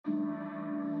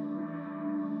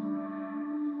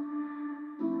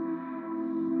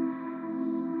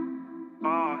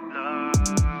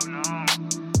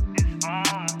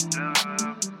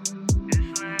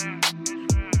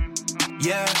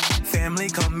Yeah, family,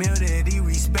 community,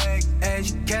 respect,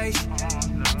 education.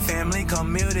 Family,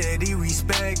 community,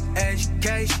 respect,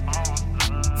 education.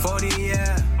 40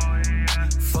 yeah,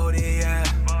 40 yeah,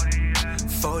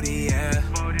 40 yeah.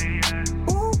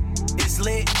 Ooh, it's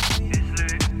lit.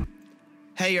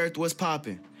 Hey Earth, what's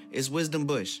poppin'? It's Wisdom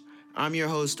Bush. I'm your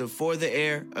host of For the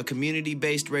Air, a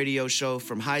community-based radio show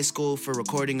from High School for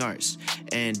Recording Arts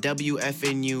and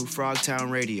WFNU Frogtown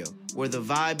Radio, where the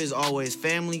vibe is always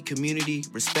family, community,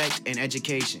 respect, and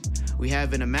education. We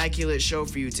have an immaculate show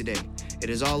for you today. It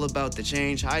is all about the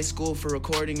change High School for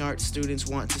Recording Arts students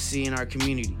want to see in our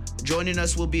community. Joining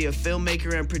us will be a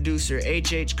filmmaker and producer,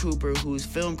 H.H. Cooper, whose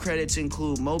film credits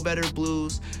include Mo Better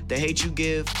Blues, The Hate You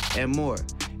Give, and more.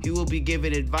 He will be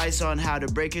giving advice on how to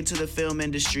break into the film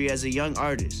industry as a young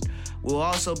artist. We'll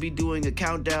also be doing a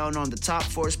countdown on the top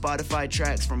 4 Spotify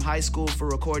tracks from High School for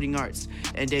Recording Arts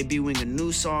and debuting a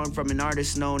new song from an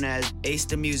artist known as Ace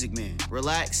the Music Man.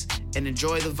 Relax and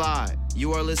enjoy the vibe.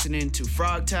 You are listening to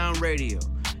Frogtown Radio.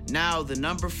 Now the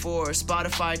number 4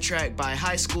 Spotify track by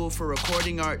High School for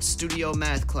Recording Arts Studio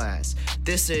Math Class.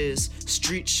 This is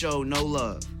Street Show No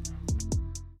Love.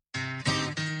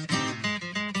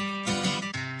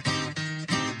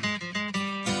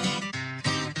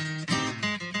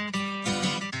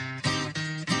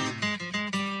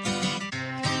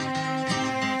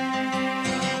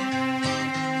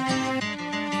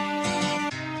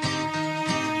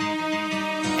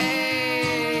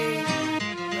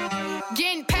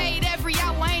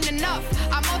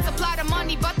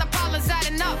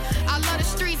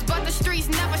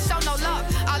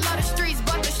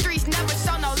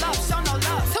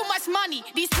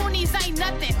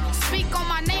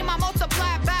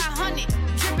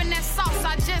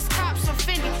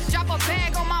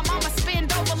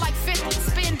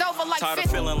 Tired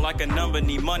of feeling like a number,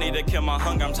 need money to kill my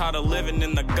hunger. I'm tired of living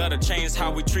in the gutter, change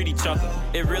how we treat each other.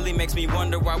 It really makes me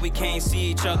wonder why we can't see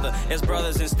each other as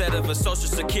brothers instead of a social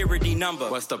security number.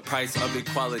 What's the price of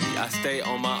equality? I stay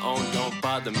on my own, don't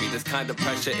bother me. This kind of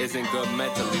pressure isn't good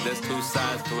mentally. There's 2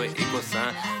 sides to an equal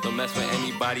sign. Don't mess with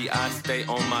anybody, I stay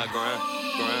on my grind.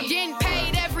 Getting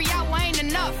paid every hour ain't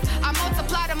enough. I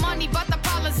multiply the money, but the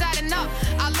problems add enough.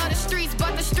 I love the streets,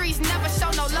 but the streets never show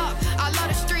no love. I love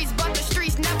the streets, but the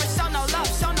streets never show no love.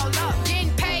 Show no love. Getting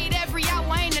paid every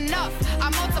hour ain't enough. I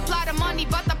multiply the money,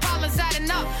 but the problems add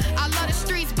enough. I love the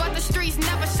streets, but the streets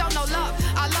never show no love.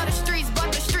 I love the streets,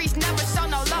 but the streets never show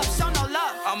no love. Show no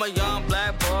love. I'm a young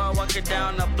black boy walking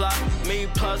down the block. Me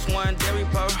plus one, then we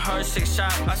both heard 6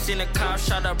 shots. I seen a cop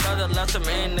shot a brother, left him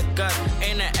in the gut.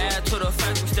 Ain't an add to the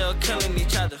fact we still killing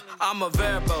each other. I'm a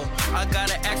variable, I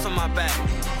got an X on my back.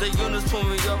 The units pull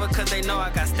me over cause they know I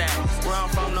got stacks. Where I'm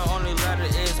from, the only letter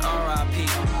is R.I.P.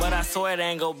 But I swear it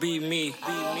ain't gon' be me.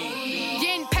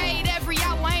 Getting paid every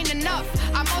hour ain't enough.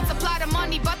 I multiply the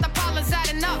money, but the problems add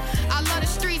enough. I love the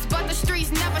streets, but the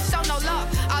streets never show no love.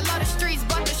 I love the streets,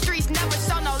 but the streets never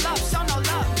show no love. Show no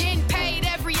love. Getting paid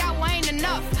every hour ain't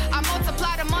enough. I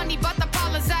multiply the money, but the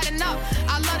problems add enough.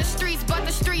 I love the streets, but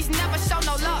the streets never show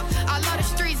no love. I love the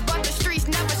streets, but the streets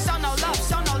never show no love.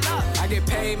 Show no love. I get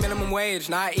paid minimum wage,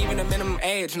 not even a minimum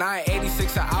age.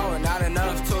 9.86 an hour, not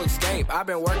enough to escape. I've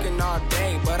been working all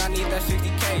day, but I need that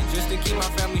 60K just to keep my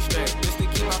family straight. Just to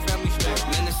keep my family straight.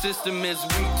 Man, the system is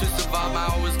weak to survive.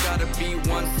 I always gotta be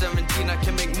 117. I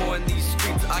can make more in these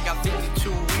streets. I got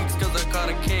 52 weeks cause I caught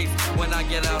a case. When I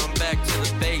get out, I'm back to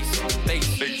the base.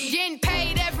 Getting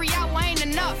paid every hour ain't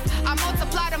enough. I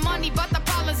multiply the money, but the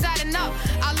problems add enough.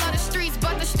 I love the streets,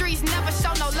 but the streets never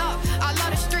show no love. I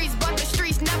love the streets, but the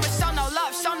streets never show no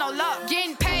love. Show no love.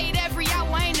 Getting paid every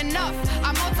hour ain't enough.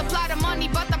 I multiply the money,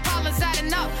 but the problems add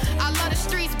enough. I love the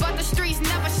streets, but the streets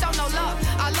never show no love.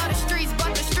 I love the streets,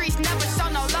 but the streets never show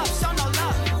no love. Show no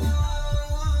love.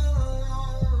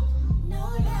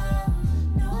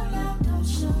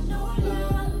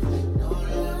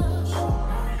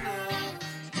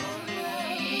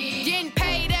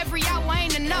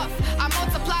 I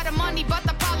multiply the money, but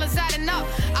the problems add enough.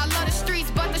 I love the streets,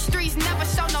 but the streets never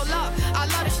show no love. I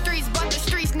love the streets, but the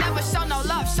streets never show no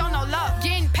love. Show no love.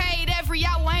 Getting paid every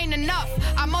hour ain't enough.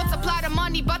 I multiply the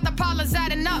money, but the problems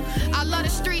add enough. I love the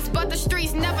streets, but the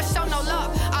streets never show no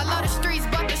love. I love the streets,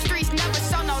 but the streets never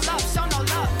show no love. Show no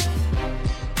love.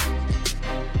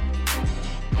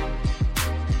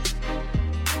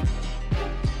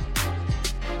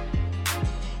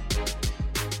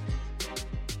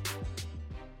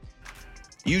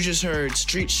 You just heard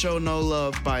Street Show No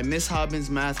Love by Miss Hobbins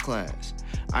Math Class.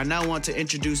 I now want to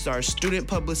introduce our student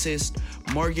publicist,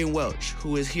 Morgan Welch,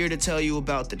 who is here to tell you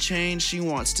about the change she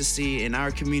wants to see in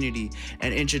our community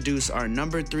and introduce our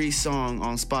number 3 song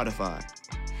on Spotify.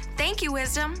 Thank you,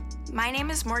 Wisdom. My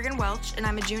name is Morgan Welch, and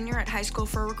I'm a junior at High School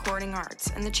for Recording Arts,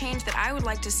 and the change that I would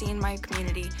like to see in my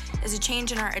community is a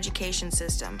change in our education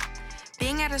system.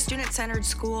 Being at a student-centered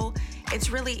school,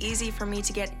 it's really easy for me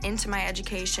to get into my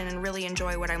education and really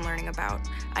enjoy what I'm learning about.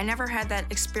 I never had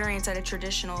that experience at a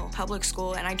traditional public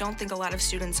school, and I don't think a lot of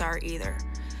students are either.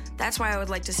 That's why I would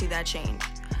like to see that change.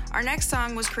 Our next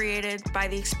song was created by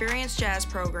the Experience Jazz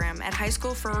program at High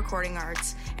School for Recording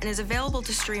Arts and is available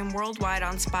to stream worldwide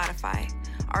on Spotify.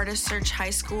 Artists search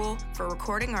High School for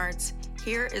Recording Arts.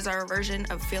 Here is our version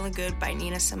of Feeling Good by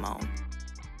Nina Simone.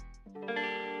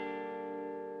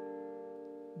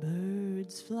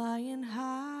 Birds flying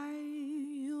high,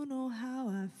 you know how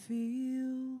I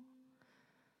feel.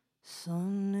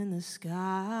 Sun in the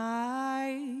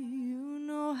sky, you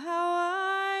know how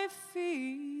I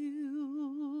feel.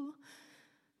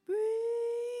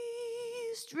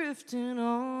 Breeze drifting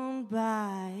on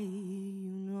by, you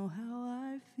know how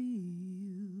I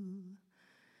feel.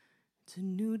 It's a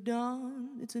new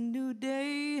dawn, it's a new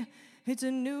day, it's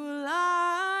a new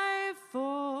life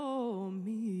for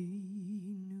me.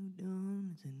 New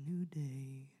dawn, it's a new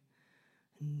day,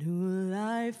 a new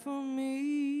life for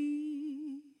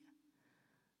me.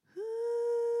 Ooh,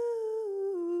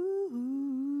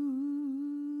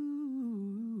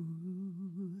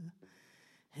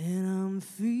 and I'm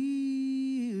feeling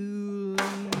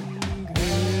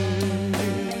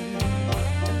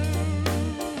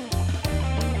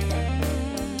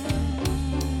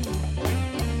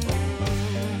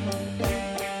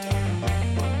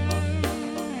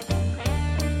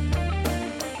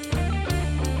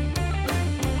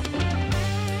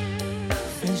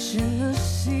in the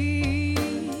sea,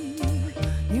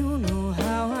 you know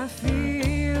how I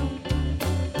feel.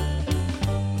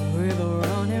 River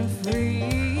running free,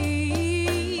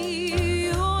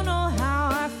 you know how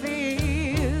I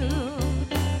feel.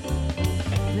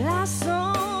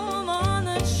 Blossom on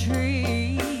the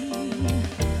tree,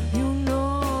 you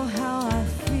know how I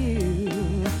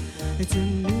feel. It's a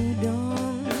new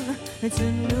dawn, it's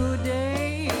a new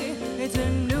day, it's a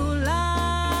new life.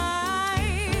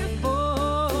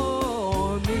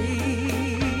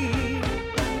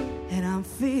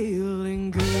 Feeling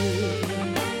good.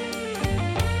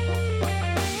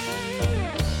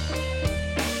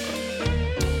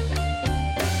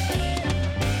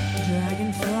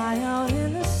 Dragonfly out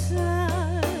in the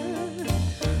sun,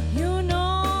 you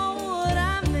know what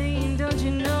I mean, don't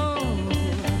you know?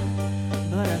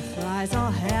 Butterflies all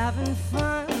having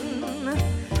fun,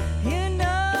 you know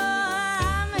what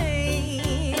I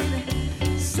mean.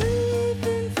 Sleep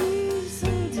in peace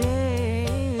and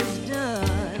day is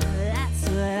done.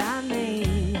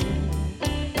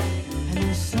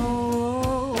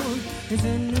 It's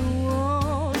a new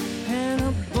world and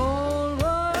a bold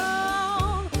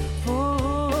world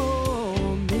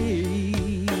for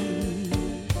me.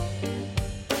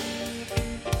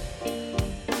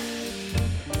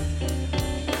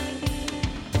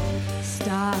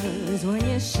 Stars, when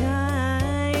you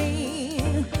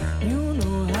shine, you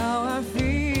know how I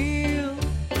feel.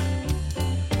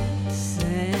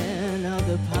 Scent of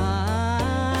the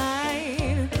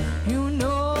pine, you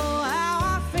know.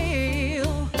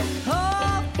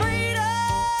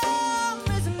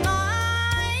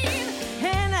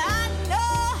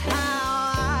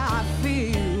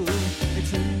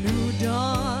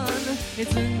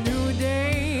 It's a new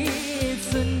day,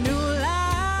 it's a new life.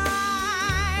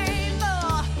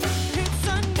 Oh, it's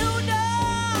a new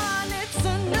dawn, it's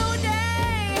a new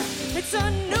day, it's a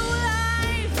new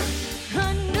life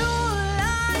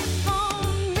for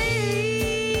me. And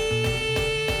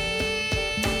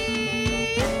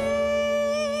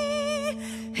I'm feeling good.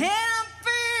 I'm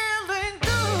feeling good.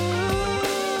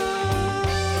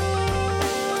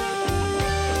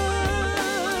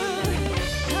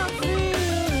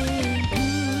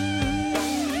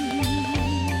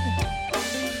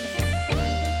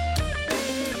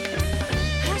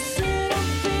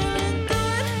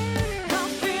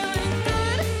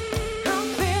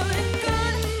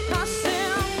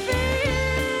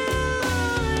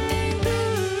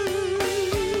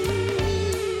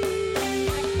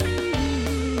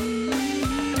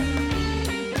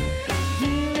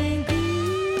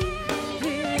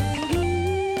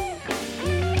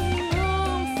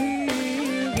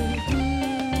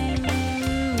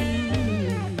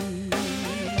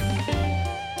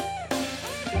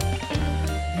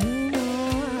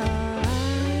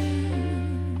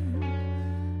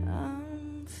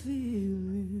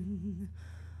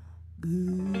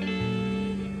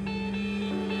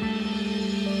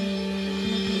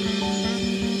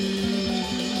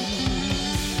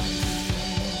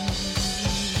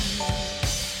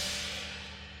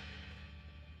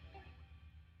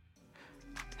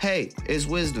 Hey, it's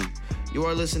Wisdom. You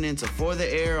are listening to For the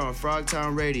Air on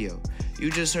Frogtown Radio. You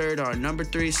just heard our number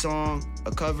 3 song,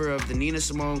 a cover of the Nina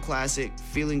Simone classic,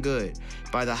 Feeling Good,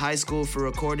 by the High School for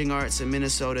Recording Arts in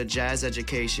Minnesota Jazz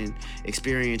Education,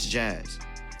 Experience Jazz.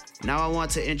 Now I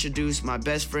want to introduce my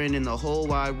best friend in the whole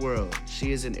wide world.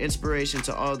 She is an inspiration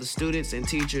to all the students and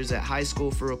teachers at High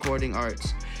School for Recording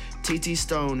Arts. TT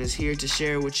Stone is here to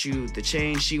share with you the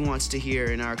change she wants to hear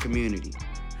in our community.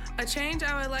 A change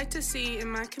I would like to see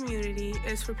in my community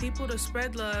is for people to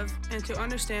spread love and to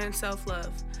understand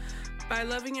self-love by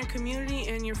loving your community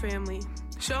and your family.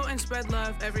 Show and spread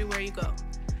love everywhere you go.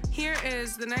 Here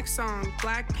is the next song,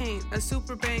 Black Paint, a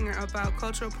super banger about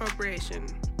cultural appropriation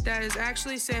that is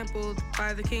actually sampled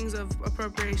by the kings of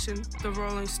appropriation, the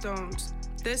Rolling Stones.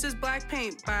 This is Black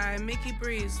Paint by Mickey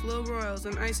Breeze, Lil Royals,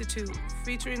 and Isotute,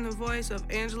 featuring the voice of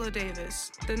Angela Davis,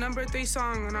 the number 3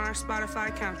 song on our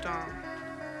Spotify countdown.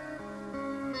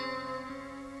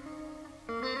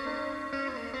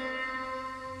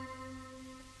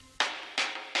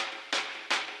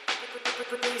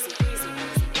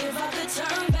 If I could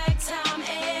turn back time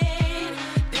and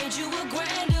paint you a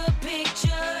grander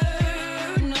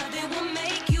picture, nothing will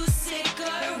make you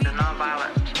sicker. The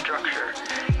nonviolent structure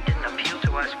didn't appeal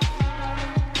to us.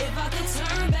 If I could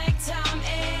turn back time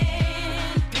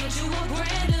and paint you a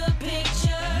grander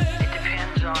picture, it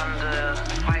depends on the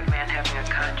white man having a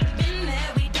conscience. Been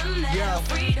there, we done that.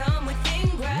 Freedom within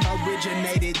grasp.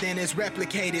 Originated, then it's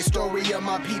replicated. Story of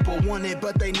my people want it,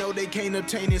 but they know they can't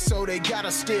obtain it, so they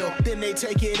gotta steal. Then they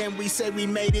take it and we say we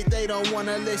made it. They don't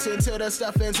wanna listen till the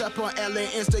stuff ends up on Ellen,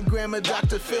 Instagram, or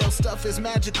Dr. Phil. Stuff is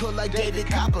magical like David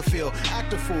Copperfield.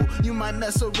 Act a fool, you might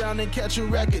mess around and catch a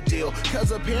record deal.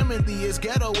 Cause apparently it's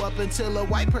ghetto up until a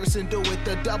white person do it.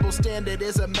 The double standard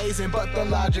is amazing, but the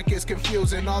logic is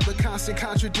confusing. All the constant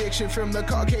contradiction from the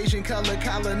Caucasian color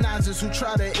colonizers who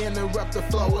try to interrupt the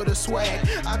flow of the swag.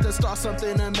 I just start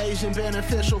something amazing,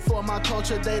 beneficial for my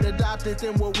culture. They'd adopt it,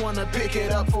 then will wanna pick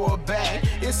it up for a bag.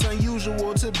 It's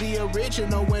unusual to be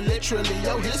original when literally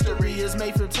your history is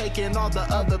made from taking all the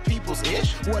other people's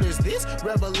ish. What is this?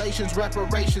 Revelations,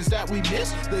 reparations that we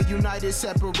miss. The united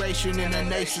separation in a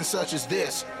nation such as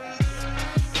this.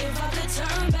 If I could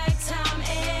turn back time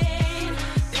and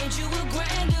paint you a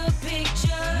grander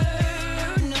picture,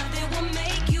 nothing will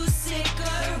make you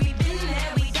sicker. We've been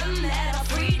there, we done that. Our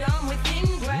freedom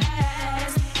within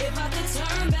grasp. If I could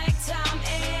turn back time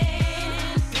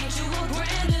and paint you a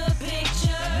grander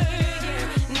picture,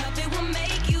 nothing will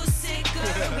make you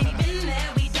sicker. We've been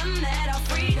there, we done that. Our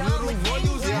freedom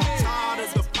within grasp. I'm tired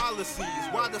of the policies.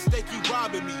 Why the state keep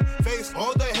robbing me? Face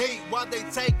all the hate while they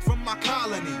take from my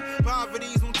colony.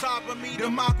 Poverty's on top of me.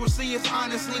 Democracy is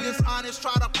honestly dishonest.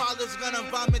 Try to polish, gonna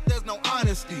vomit. There's no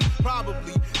honesty.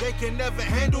 Probably they can never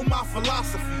handle my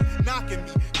philosophy. Knocking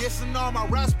me, dissing all my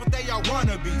raps, but they are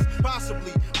wannabes.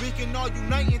 Possibly we can all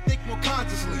unite and think more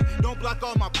consciously. Don't block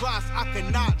all my plots. I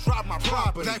cannot drop my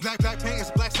property. Black paint is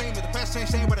a black stain with the past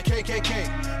same with a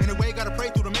KKK. Anyway, gotta pray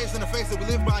through the maze in the face that we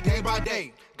live by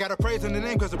day. Gotta praise in the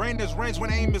name, cause the rain is range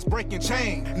when aim is breaking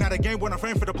chain. Not a game when I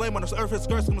frame for the blame on this earth, it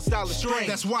skirts from a style of strange.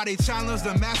 That's why they challenge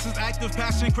the masses, active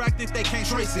passion, cracked it, they can't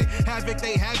trace it. Havoc,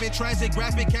 they have it, tragic,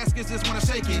 graphic, caskets just wanna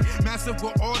shake it. Massive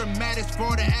with automatics,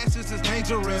 for the ashes is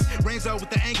dangerous. Rains out with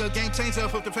the anger, game changer,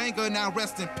 flip the finger, now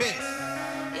rest in peace.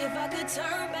 If I could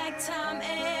turn back time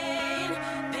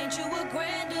and paint you a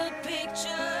grander picture,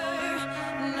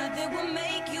 nothing will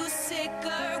make you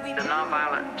sicker. The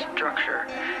nonviolent structure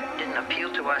didn't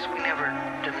appeal to us. We never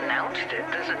denounced it.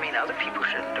 Doesn't mean other people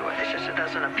shouldn't do it. It's just it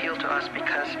doesn't appeal to us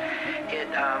because it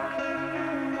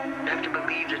you have to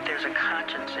believe that there's a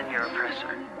conscience in your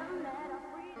oppressor.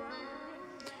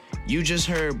 You just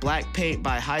heard Black Paint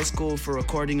by High School for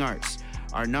Recording Arts,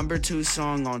 our number 2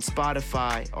 song on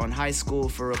Spotify on High School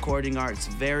for Recording Arts'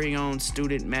 very own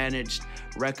student-managed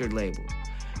record label,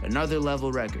 Another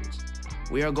Level Records.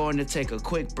 We are going to take a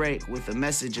quick break with a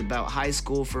message about High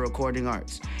School for Recording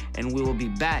Arts, and we will be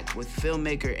back with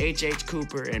filmmaker H.H.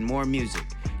 Cooper and more music.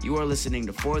 You are listening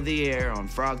to For the Air on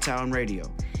Frogtown Radio.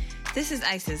 This is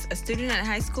Isis, a student at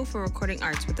High School for Recording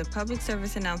Arts with a public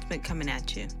service announcement coming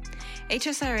at you.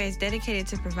 HSRA is dedicated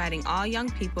to providing all young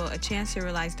people a chance to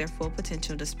realize their full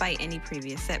potential despite any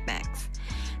previous setbacks.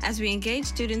 As we engage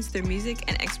students through music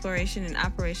and exploration and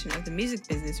operation of the music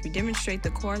business, we demonstrate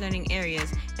the core learning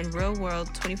areas and real-world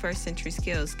 21st century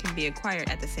skills can be acquired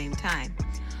at the same time.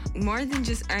 More than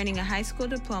just earning a high school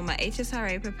diploma,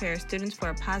 HSRA prepares students for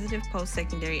a positive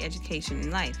post-secondary education in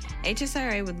life.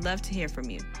 HSRA would love to hear from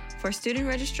you. For student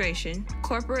registration,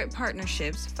 corporate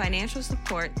partnerships, financial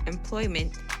support,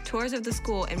 employment, tours of the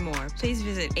school, and more, please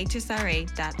visit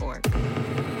hsra.org.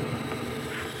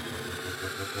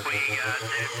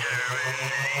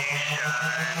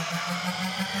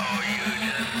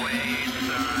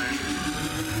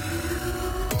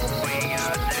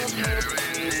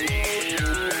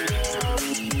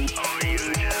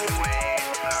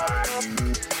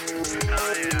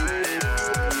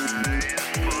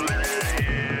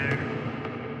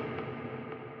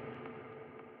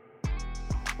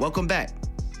 Welcome back.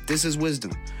 This is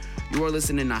Wisdom. You are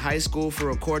listening to High School for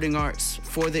Recording Arts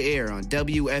For the Air on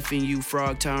WFNU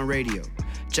Frogtown Radio.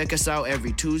 Check us out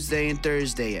every Tuesday and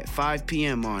Thursday at 5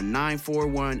 p.m. on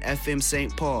 941 FM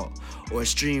St. Paul or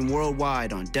stream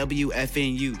worldwide on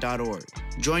WFNU.org.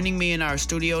 Joining me in our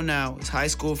studio now is High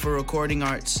School for Recording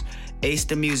Arts, Ace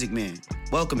the Music Man.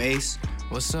 Welcome, Ace.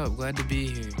 What's up? Glad to be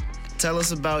here. Tell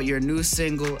us about your new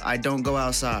single, I Don't Go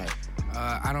Outside.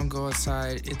 I Don't Go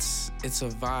Outside, it's a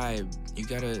vibe. You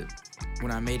gotta,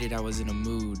 when I made it, I was in a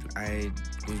mood. I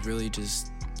was really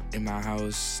just in my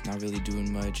house, not really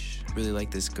doing much, really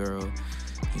like this girl,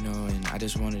 you know, and I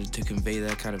just wanted to convey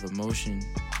that kind of emotion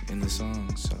in the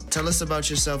song, so. Tell us about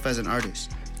yourself as an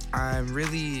artist. I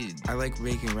like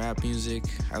making rap music,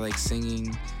 I like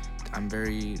singing. I'm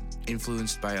very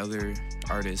influenced by other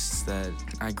artists that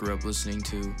I grew up listening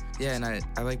to. Yeah, and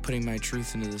I like putting my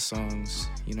truth into the songs,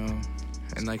 you know?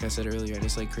 And like I said earlier, I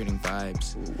just like creating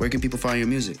vibes. Where can people find your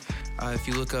music? If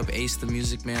you look up Ace the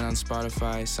Music Man on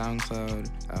Spotify, SoundCloud,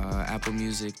 Apple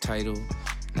Music, Tidal,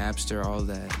 Napster, all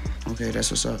that. Okay, that's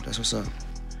what's up, that's what's up.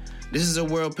 This is a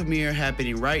world premiere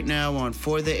happening right now on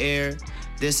For the Air.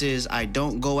 This is I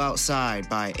Don't Go Outside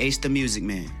by Ace the Music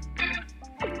Man.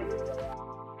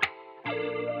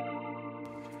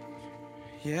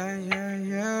 Yeah.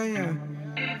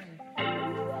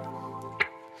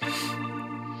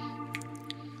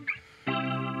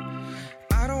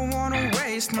 I don't wanna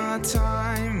waste my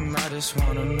time, I just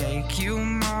wanna make you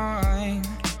mine.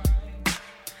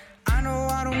 I know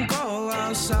I don't go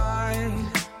outside.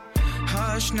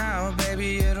 Hush now,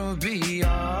 baby, it'll be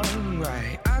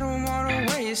alright. I don't wanna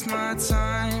waste my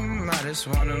time, I just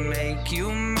wanna make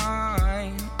you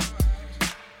mine.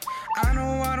 I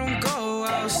know I don't go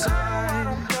outside.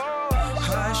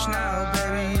 Hush now,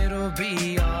 baby, it'll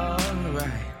be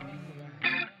alright.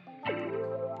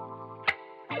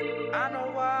 I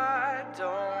know I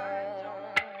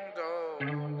don't go.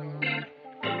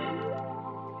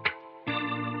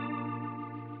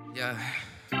 Yeah.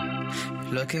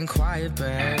 Looking quiet,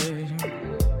 babe.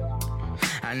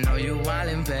 I know you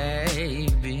wildin',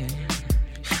 baby.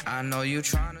 I know you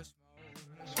tryna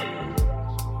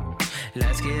smoke.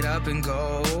 Let's get up and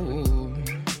go.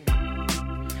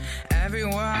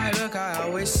 Everywhere I look, I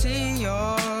always see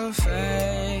your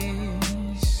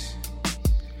face.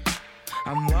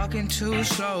 I'm walking too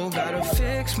slow, gotta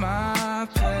fix my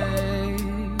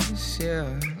pace,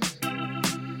 yeah.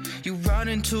 You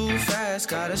running too fast,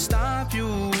 gotta stop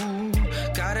you.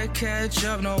 Gotta catch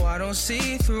up, no, I don't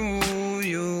see through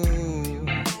you.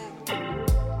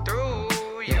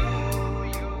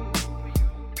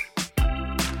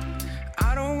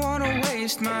 I don't wanna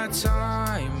waste my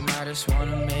time, I just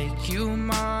wanna make you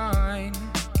mine.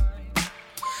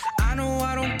 I know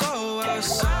I don't go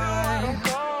outside.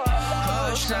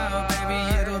 Hush now, baby,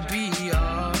 it'll be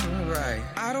alright.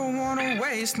 I don't wanna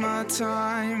waste my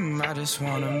time, I just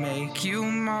wanna make you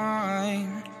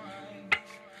mine.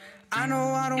 I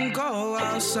know I don't go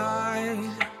outside.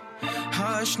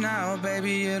 Hush now,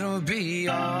 baby, it'll be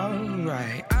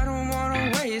alright. I don't wanna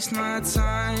waste my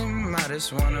time, I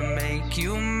just wanna make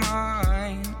you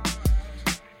mine.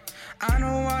 I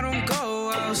know I don't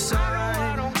go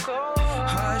outside.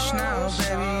 Hush now,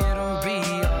 baby, it'll be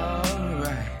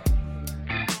alright.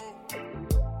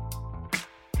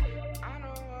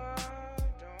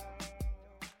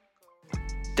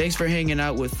 Thanks for hanging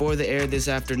out with For the Air this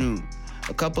afternoon.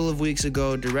 A couple of weeks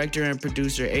ago, director and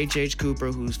producer H.H.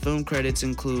 Cooper, whose film credits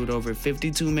include over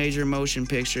 52 major motion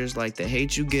pictures like The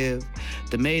Hate U Give,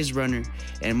 The Maze Runner,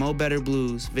 and Mo Better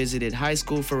Blues, visited High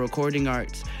School for Recording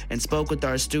Arts and spoke with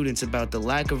our students about the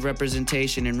lack of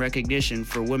representation and recognition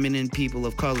for women and people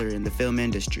of color in the film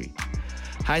industry.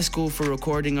 High School for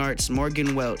Recording Arts'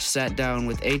 Morgan Welch sat down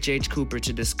with H.H. Cooper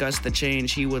to discuss the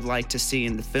change he would like to see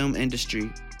in the film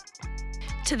industry.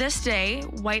 To this day,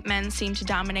 white men seem to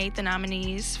dominate the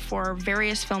nominees for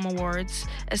various film awards,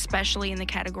 especially in the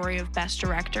category of Best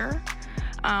Director.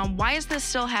 Why is this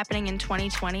still happening in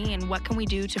 2020, and what can we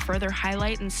do to further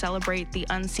highlight and celebrate the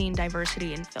unseen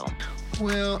diversity in film?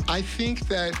 Well, I think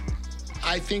that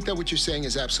what you're saying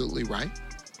is absolutely right.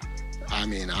 I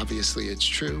mean, obviously it's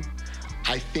true.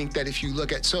 I think that if you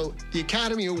look at, so the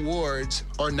Academy Awards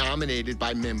are nominated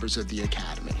by members of the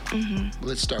Academy. Mm-hmm.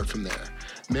 Let's start from there.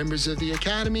 members of the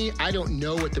Academy. I don't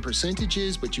know what the percentage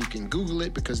is, but you can Google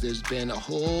it because there's been a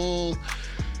whole,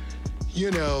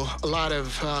 a lot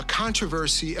of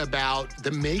controversy about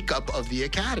the makeup of the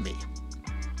Academy.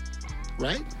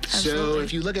 Right? Absolutely. So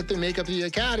if you look at the makeup of the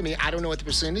Academy, I don't know what the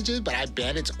percentage is, but I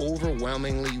bet it's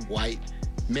overwhelmingly white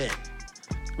men,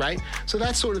 right? So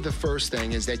that's sort of the first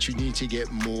thing, is that you need to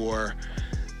get more,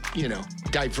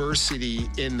 diversity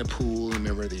in the pool and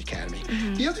member of the Academy.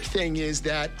 Mm-hmm. The other thing is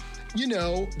that,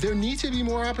 there need to be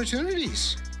more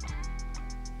opportunities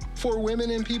for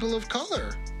women and people of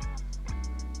color.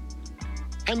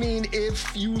 I mean,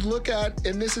 if you look at,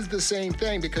 and this is the same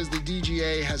thing because the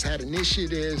DGA has had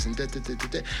initiatives and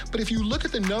but if you look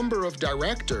at the number of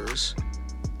directors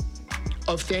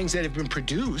of things that have been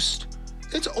produced,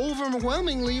 it's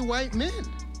overwhelmingly white men.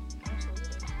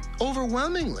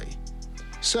 Overwhelmingly.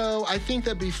 So I think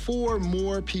that before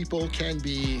more people can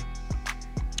be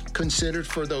considered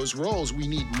for those roles, we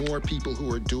need more people who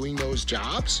are doing those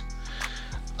jobs.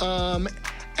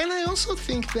 And I also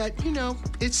think that,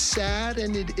 it's sad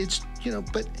and it's,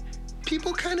 but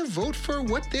people kind of vote for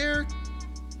what they're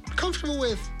comfortable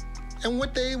with. And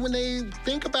when they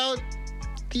think about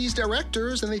these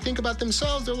directors and they think about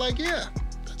themselves, they're like, yeah,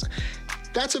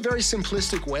 that's a very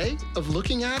simplistic way of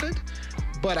looking at it.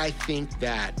 But I think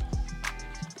that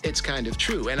it's kind of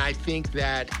true. And I think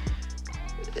that,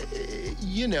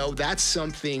 that's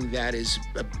something that is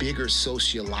a bigger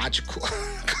sociological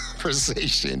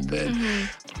conversation than...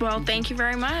 Mm-hmm. Well, thank you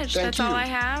very much. That's all I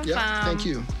have. Yeah, thank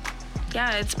you.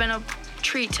 Yeah, it's been a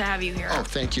treat to have you here. Oh,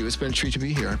 thank you. It's been a treat to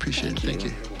be here. I appreciate it. Thank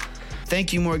you.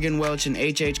 Thank you, Morgan Welch and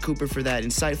H.H. Cooper, for that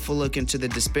insightful look into the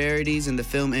disparities in the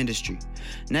film industry.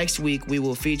 Next week, we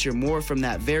will feature more from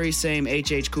that very same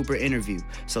H.H. Cooper interview,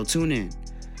 so tune in.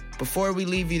 Before we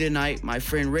leave you tonight, my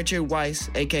friend Richard Weiss,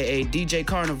 a.k.a. DJ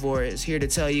Carnivore, is here to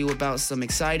tell you about some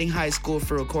exciting high school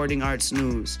for recording arts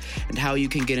news and how you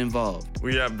can get involved.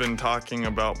 We have been talking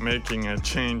about making a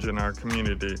change in our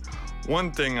community.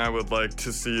 One thing I would like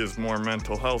to see is more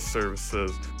mental health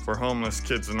services for homeless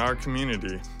kids in our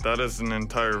community. That is an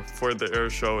entire For the Air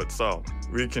show itself.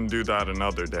 We can do that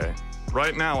another day.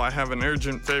 Right now, I have an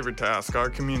urgent favor to ask our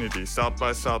community. South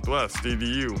by Southwest,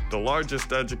 EDU, the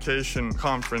largest education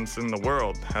conference in the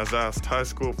world, has asked High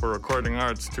School for Recording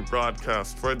Arts to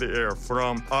broadcast For the Air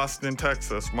from Austin,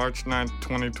 Texas, March 9th,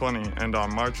 2020, and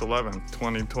on March 11th,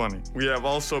 2020. We have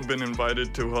also been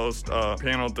invited to host a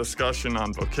panel discussion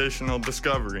on vocational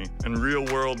discovery and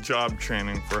real-world job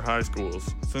training for high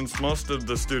schools. Since most of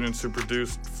the students who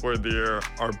produced For the Air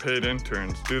are paid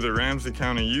interns through the Ramsey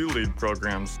County U-Lead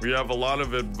programs, we have a lot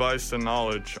of advice and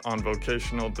knowledge on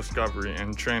vocational discovery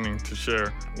and training to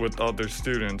share with other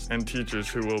students and teachers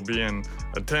who will be in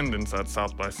attendance at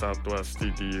South by Southwest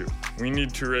EDU. We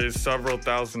need to raise several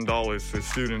 $1,000s for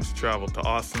students travel to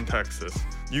Austin, Texas.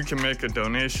 You can make a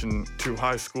donation to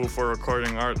High School for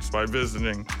Recording Arts by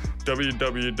visiting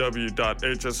www.hsra.org.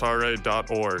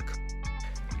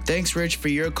 Thanks, Rich, for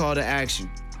your call to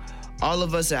action. All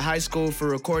of us at High School for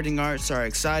Recording Arts are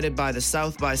excited by the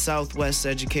South by Southwest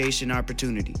education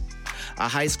opportunity. A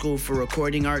High School for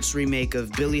Recording Arts remake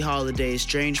of Billie Holiday's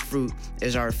Strange Fruit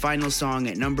is our final song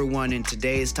at #1 in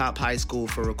today's top High School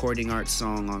for Recording Arts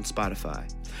song on Spotify.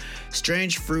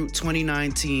 Strange Fruit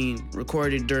 2019,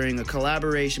 recorded during a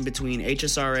collaboration between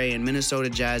HSRA and Minnesota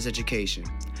Jazz Education.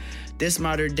 This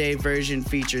modern-day version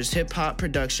features hip-hop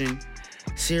production,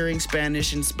 searing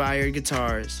Spanish-inspired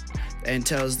guitars, and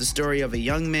tells the story of a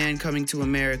young man coming to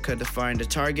America to find a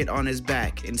target on his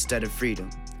back instead of freedom.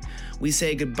 We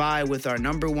say goodbye with our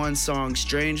 #1 song,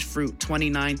 Strange Fruit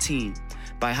 2019,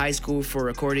 by High School for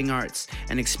Recording Arts,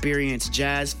 and experience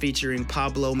jazz featuring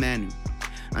Pablo Manu.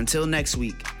 Until next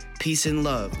week, peace and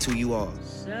love to you all.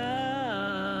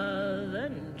 Southern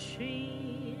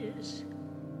trees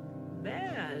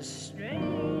bear strange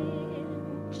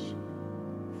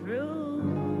fruit,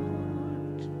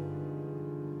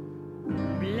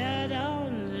 blood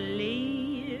on the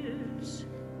leaves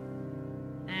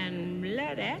and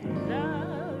blood at the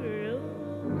root,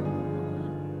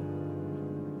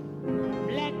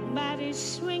 black bodies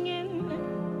swinging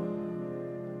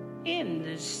in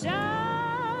the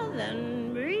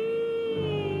southern breeze,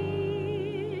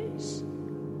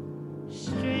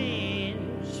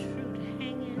 strange fruit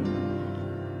hanging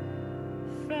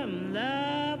from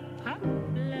the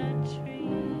poplar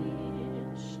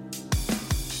trees.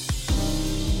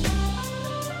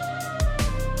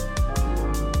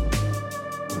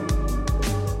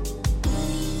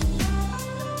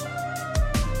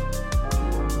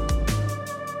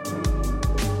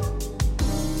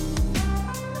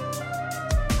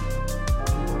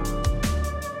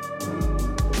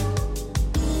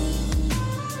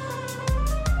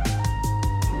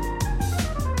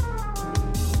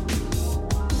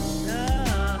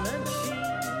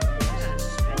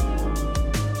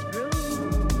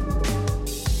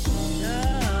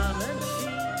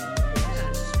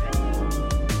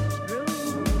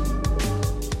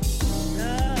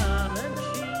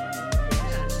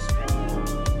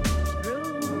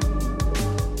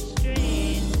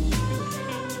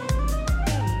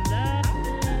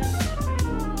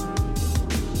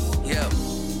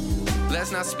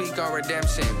 speak on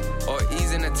redemption or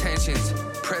easing the tensions.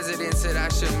 President said I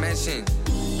should mention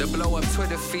the blow up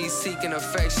Twitter feed seeking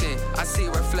affection. I see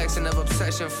reflection of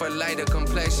obsession for lighter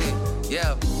complexion.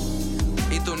 Yeah.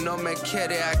 Y tú no me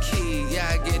quieres aquí. Yeah,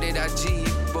 I get it, I G.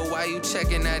 But why you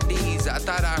checking IDs? I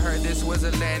thought I heard this was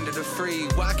a land of the free.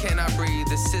 Why can't I breathe?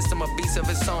 The system a beast of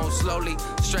its own, slowly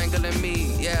strangling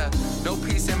me. Yeah, no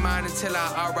peace in mind until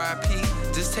I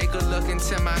RIP. Just take a look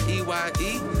into my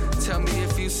EYE. Tell me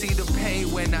if you see the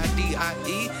pain when I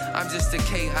DIE. I'm just a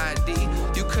KID.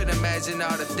 You could imagine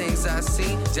all the things I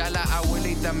see. Ya la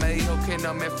abuelita me dijo que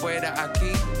no me fuera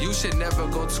aquí. You should never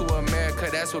go to America,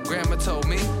 that's what grandma told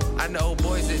me. I know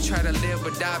boys that try to live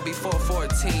but die before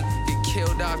 14. Get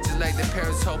killed off just like the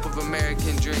parents' hope of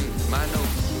American dream. I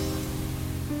know.